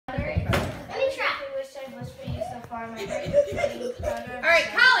far my getting prouder. All right,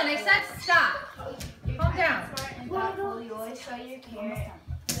 Colin, I said stop. Calm down. Smart and thoughtful, you always show your care.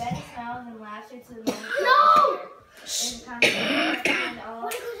 You add smiles and laughter to the moment. No!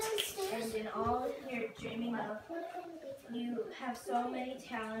 And in all you're dreaming of, you have so many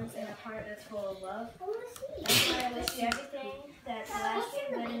talents and a heart that's full of love. That's why I wish you everything that's lasting,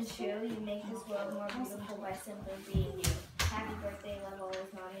 good and true. You make this world more beautiful by simply being you. Happy birthday, love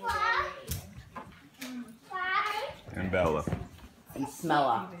always, mommy and daddy. And Bella. And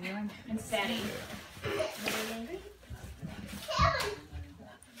Smella. And Fatty.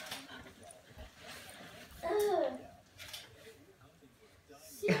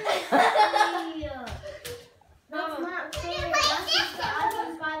 That's not fair. That's just the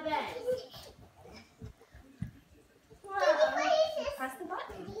items by bed. Press the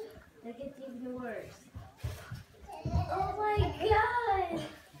button. That gets even worse. Oh my god!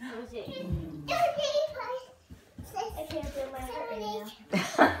 I can't feel my heart right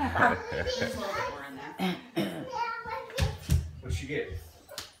now. What'd she get?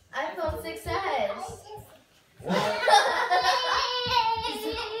 iPhone 6S. What?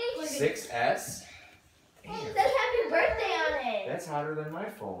 6S? It says happy birthday on it. That's hotter than my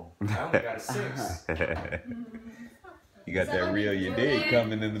phone. I only got a 6. You got that real you did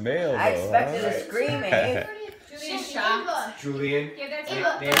coming in the mail, though. I expected huh? a scream, Abe. Julian's shocked. Julian? Give that to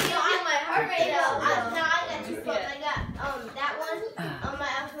Eva, me. you know, on my heart rate now. Now I got 2 phones. I got that one on my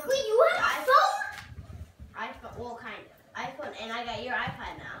iPhone. Wait, you have iPhone? iPhone, well, kind of. iPhone, and I got your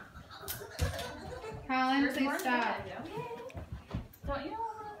iPad now. Colin, please stop. Don't you know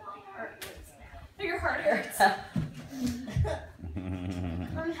your heart hurts?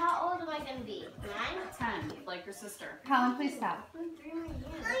 How old am I going to be? 9? 10, like your sister. Colin, please stop.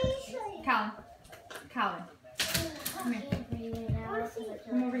 Colin. Colin. Come here.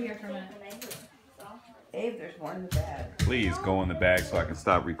 Come over here for a minute. Abe, there's more in the bag. Please go in the bag so I can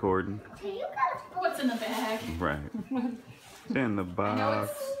stop recording. What's in the bag? Right. It's in the I know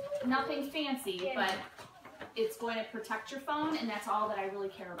box. it's nothing fancy, but it's going to protect your phone, and that's all that I really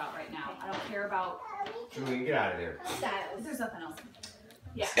care about right now. I don't care about... Julian, get out of there. There's nothing else.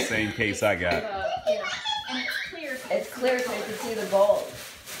 Yeah. Same case I got. And it's clear. It's clear so you can see the gold.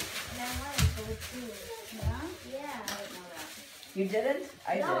 Yeah. I didn't know that. You didn't? I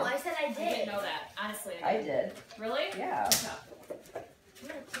did. No, I said I I didn't did. know that. Honestly, I did. Really? Yeah.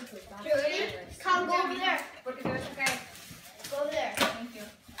 Julie, come go over there. Look at this, okay? Go over there. Thank you.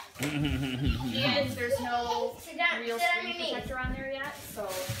 And there's no Sit down. real Sit on screen your knees. protector on there yet, so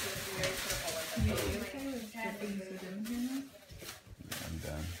just be very careful with it. I'm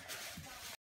done.